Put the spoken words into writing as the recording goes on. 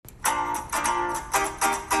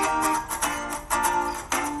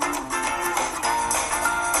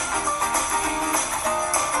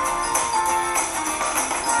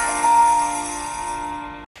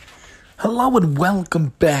Hello and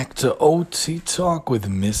welcome back to OT Talk with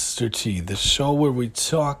Mr. T, the show where we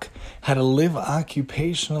talk how to live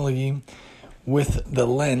occupationally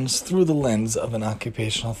through the lens of an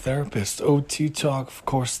occupational therapist. OT Talk, of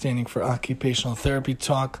course, standing for Occupational Therapy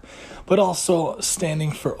Talk, but also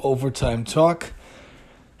standing for Overtime Talk.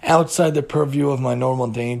 Outside the purview of my normal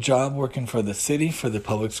day job, working for the city, for the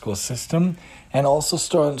public school system, and also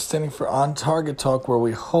standing for On Target Talk, where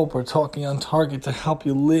we hope we're talking on target to help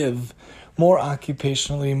you live more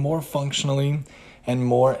occupationally, more functionally, and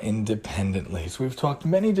more independently. So we've talked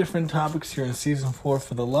many different topics here in Season 4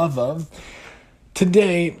 for the love of.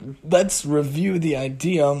 Today, let's review the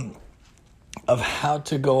idea of how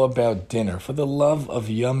to go about dinner, for the love of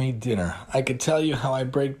yummy dinner. I could tell you how I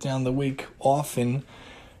break down the week often,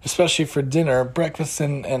 especially for dinner. Breakfast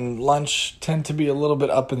and lunch tend to be a little bit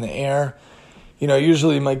up in the air. You know,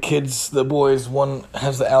 usually my kids, the boys, one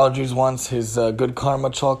has the allergies, one's his Good Karma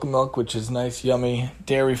chocolate milk, which is nice, yummy,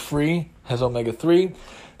 dairy-free, has omega-3.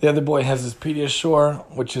 The other boy has his Pediasure,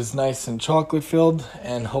 which is nice and chocolate-filled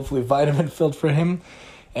and hopefully vitamin-filled for him.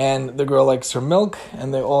 And the girl likes her milk,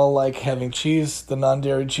 and they all like having cheese, the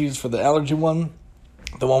non-dairy cheese for the allergy one.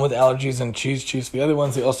 The one with allergies and cheese for the other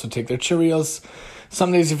ones. They also take their Cheerios.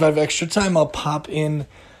 Some days, if I have extra time, I'll pop in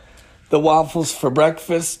the waffles for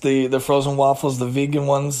breakfast, the frozen waffles, the vegan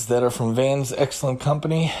ones that are from Vans, excellent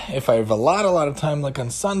company. If I have a lot of time, like on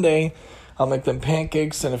Sunday, I'll make them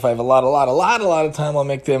pancakes. And if I have a lot of time, I'll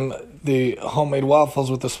make them the homemade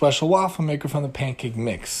waffles with the special waffle maker from the Pancake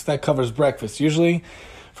Mix. That covers breakfast. Usually,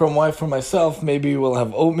 for my wife or myself, maybe we'll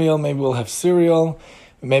have oatmeal, maybe we'll have cereal.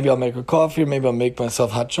 Maybe I'll make her coffee, or maybe I'll make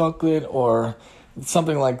myself hot chocolate, or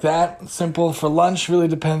something like that. Simple. For lunch, really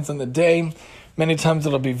depends on the day. Many times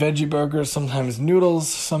it'll be veggie burgers, sometimes noodles,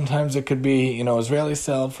 sometimes it could be, Israeli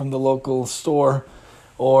salad from the local store,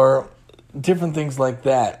 or different things like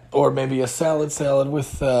that. Or maybe a salad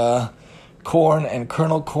with corn and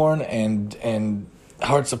kernel corn and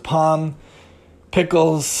hearts of palm,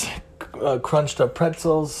 pickles, crunched up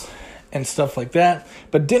pretzels, and stuff like that.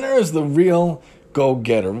 But dinner is the real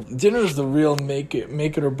go-getter. Dinner is the real make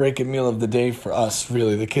it or break it meal of the day for us,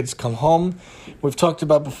 really. The kids come home. We've talked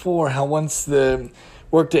about before how once the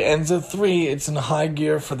workday ends at 3, it's in high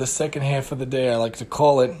gear for the second half of the day, I like to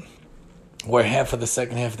call it, where half of the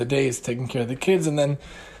second half of the day is taking care of the kids, and then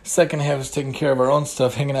second half is taking care of our own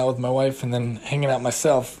stuff, hanging out with my wife, and then hanging out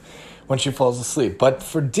myself when she falls asleep. But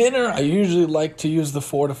for dinner, I usually like to use the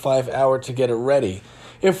 4 to 5 hour to get it ready.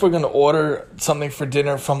 If we're going to order something for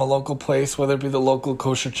dinner from a local place, whether it be the local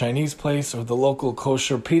kosher Chinese place or the local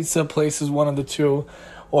kosher pizza place is one of the two,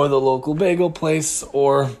 or the local bagel place,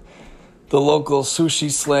 or the local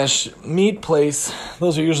sushi/meat place,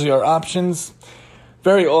 those are usually our options.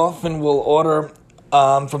 Very often we'll order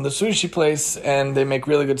from the sushi place, and they make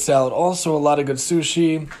really good salad. Also, a lot of good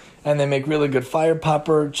sushi, and they make really good fire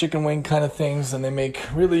popper, chicken wing kind of things, and they make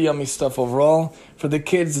really yummy stuff overall. For the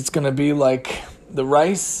kids, it's going to be like the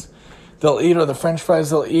rice they'll eat, or the french fries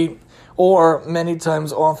they'll eat, or many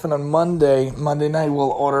times often on Monday night,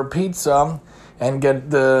 we'll order pizza and get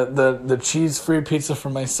the cheese-free pizza for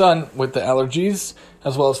my son with the allergies,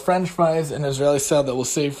 as well as french fries and Israeli salad that we'll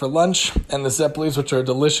save for lunch, and the Zeppelis, which are a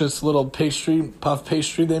delicious little puff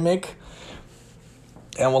pastry they make.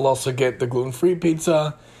 And we'll also get the gluten-free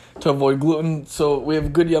pizza to avoid gluten. So we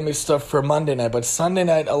have good yummy stuff for Monday night. But Sunday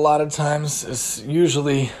night, a lot of times, is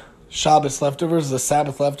usually Shabbos leftovers, the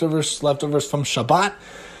Sabbath leftovers from Shabbat.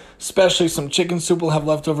 Especially some chicken soup will have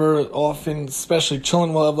leftover often, especially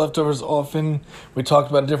chillin' will have leftovers often. We talked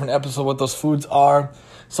about a different episode what those foods are.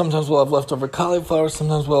 Sometimes we'll have leftover cauliflower,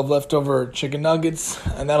 sometimes we'll have leftover chicken nuggets,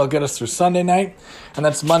 and that'll get us through Sunday night, and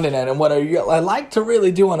that's Monday night. And what I like to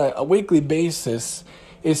really do on a weekly basis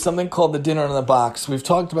is something called the dinner in the box. We've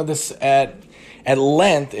talked about this at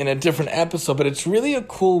length in a different episode, but it's really a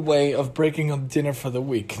cool way of breaking up dinner for the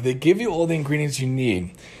week. They give you all the ingredients you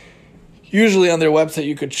need. Usually on their website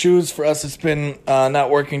you could choose. For us, it's been not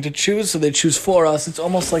working to choose, so they choose for us. It's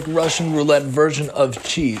almost like Russian roulette version of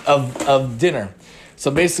dinner. So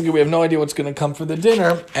basically we have no idea what's going to come for the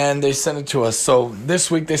dinner, and they send it to us. So this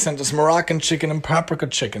week they sent us Moroccan chicken and paprika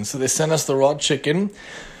chicken. So they send us the raw chicken.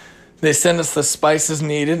 They send us the spices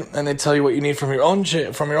needed, and they tell you what you need from your own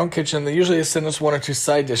kitchen. They usually send us 1 or 2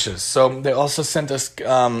 side dishes. So they also sent us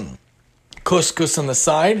couscous on the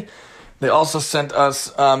side. They also sent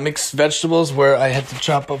us mixed vegetables, where I had to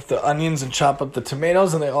chop up the onions and chop up the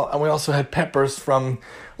tomatoes, and we also had peppers from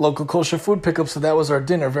local kosher food pickup. So that was our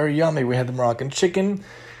dinner, very yummy. We had the Moroccan chicken,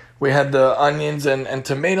 we had the onions and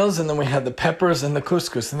tomatoes, and then we had the peppers and the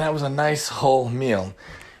couscous, and that was a nice whole meal.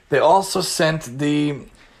 They also sent the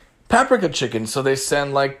paprika chicken. So they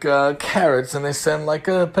send like carrots, and they send like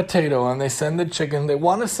a potato, and they send the chicken. They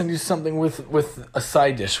want to send you something with a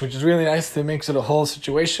side dish, which is really nice. It makes it a whole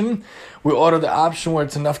situation. We order the option where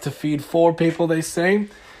it's enough to feed 4 people, they say,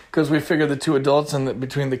 because we figure the 2 adults and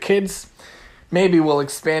between the kids. Maybe we'll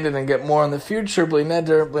expand it and get more in the future, Bli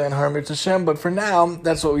Neder, Bli Har Mitzvah Hashem, but for now,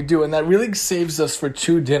 that's what we do, and that really saves us for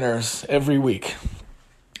 2 dinners every week.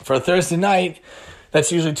 For a Thursday night, that's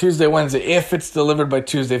usually Tuesday, Wednesday, if it's delivered by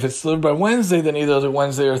Tuesday. If it's delivered by Wednesday, then either the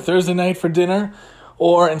Wednesday or Thursday night for dinner,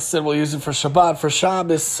 or instead we'll use it for Shabbat, for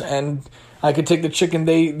Shabbos, and I could take the chicken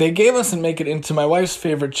they gave us and make it into my wife's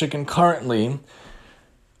favorite chicken currently,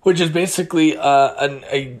 which is basically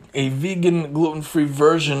a vegan, gluten-free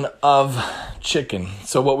version of chicken.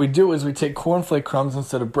 So what we do is we take cornflake crumbs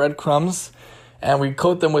instead of breadcrumbs, and we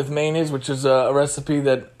coat them with mayonnaise, which is a recipe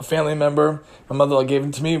that a family member, my mother-in-law, gave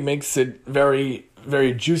it to me. It makes it very,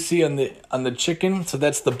 very juicy on the chicken, so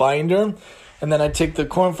that's the binder. And then I take the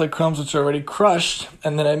cornflake crumbs, which are already crushed,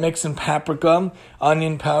 and then I mix in paprika,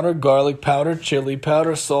 onion powder, garlic powder, chili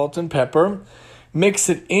powder, salt, and pepper. Mix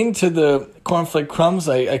it into the cornflake crumbs.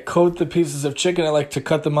 I coat the pieces of chicken. I like to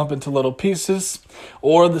cut them up into little pieces.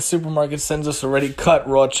 Or the supermarket sends us already cut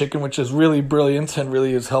raw chicken, which is really brilliant and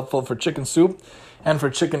really is helpful for chicken soup and for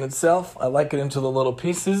chicken itself. I like it into the little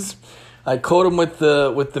pieces. I coat them with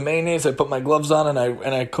the mayonnaise. I put my gloves on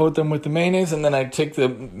and I coat them with the mayonnaise. And then I take the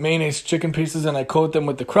mayonnaise chicken pieces and I coat them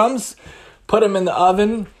with the crumbs. Put them in the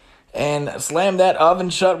oven and slam that oven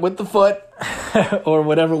shut with the foot or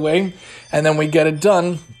whatever way. And then we get it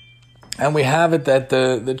done, and we have it that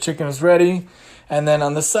the chicken is ready. And then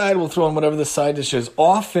on the side, we'll throw in whatever the side dish is.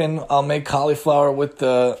 Often, I'll make cauliflower with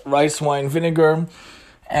the rice wine vinegar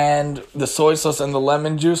and the soy sauce and the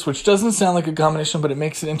lemon juice, which doesn't sound like a combination, but it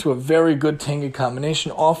makes it into a very good tangy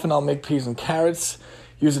combination. Often, I'll make peas and carrots,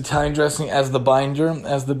 use Italian dressing as the binder,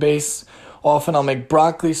 as the base. Often, I'll make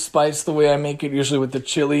broccoli spice the way I make it, usually with the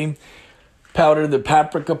chili powder, the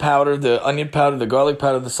paprika powder, the onion powder, the garlic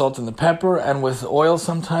powder, the salt, and the pepper, and with oil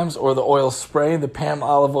sometimes, or the oil spray, the Pam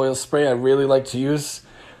olive oil spray. I really like to use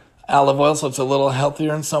olive oil, so it's a little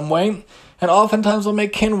healthier in some way. And oftentimes I'll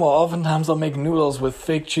make quinoa. Oftentimes I'll make noodles with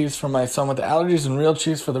fake cheese for my son with allergies and real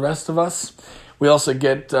cheese for the rest of us. We also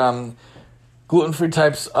get gluten-free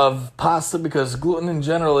types of pasta, because gluten in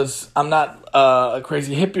general is, I'm not a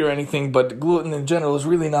crazy hippie or anything, but gluten in general is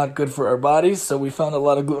really not good for our bodies, so we found a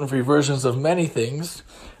lot of gluten-free versions of many things,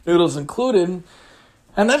 noodles included,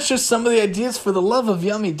 and that's just some of the ideas for the love of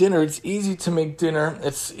yummy dinner. It's easy to make dinner,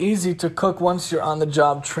 it's easy to cook once you're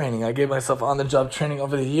on-the-job training. I gave myself on-the-job training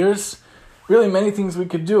over the years. Really many things we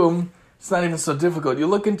could do, it's not even so difficult. You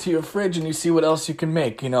look into your fridge and you see what else you can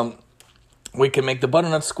make, We can make the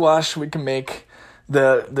butternut squash. We can make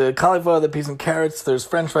the cauliflower, the peas and carrots. There's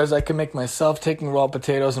french fries I can make myself, taking raw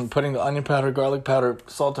potatoes and putting the onion powder, garlic powder,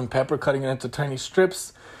 salt and pepper, cutting it into tiny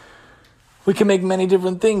strips. We can make many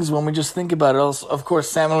different things when we just think about it. Also, of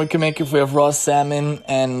course, salmon we can make if we have raw salmon,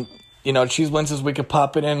 and, cheese blintzes we could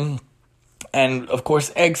pop it in. And, of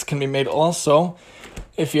course, eggs can be made also.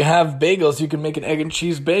 If you have bagels, you can make an egg and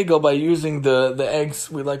cheese bagel by using the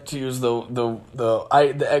eggs. We like to use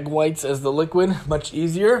the egg whites as the liquid, much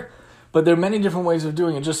easier. But there are many different ways of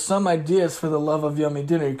doing it. Just some ideas for the love of yummy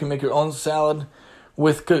dinner. You can make your own salad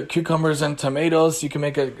with cucumbers and tomatoes. You can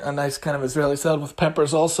make a nice kind of Israeli salad with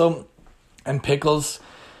peppers also and pickles.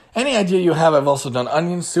 Any idea you have. I've also done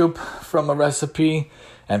onion soup from a recipe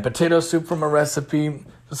and potato soup from a recipe,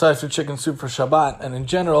 besides for chicken soup for Shabbat. And in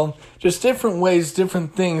general, just different ways,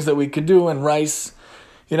 different things that we could do, and rice.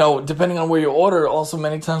 Depending on where you order, also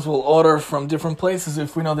many times we'll order from different places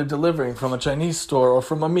if we know they're delivering, from a Chinese store or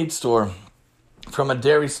from a meat store, from a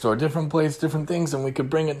dairy store, different place, different things, and we could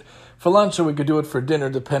bring it for lunch or we could do it for dinner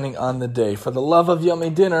depending on the day. For the love of yummy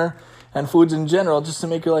dinner and foods in general, just to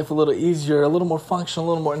make your life a little easier, a little more functional, a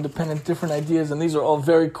little more independent, different ideas, and these are all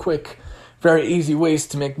very quick, very easy ways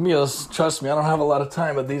to make meals. Trust me, I don't have a lot of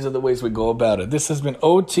time, but these are the ways we go about it. This has been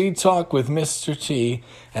OT Talk with Mr. T,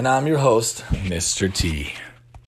 and I'm your host, Mr. T.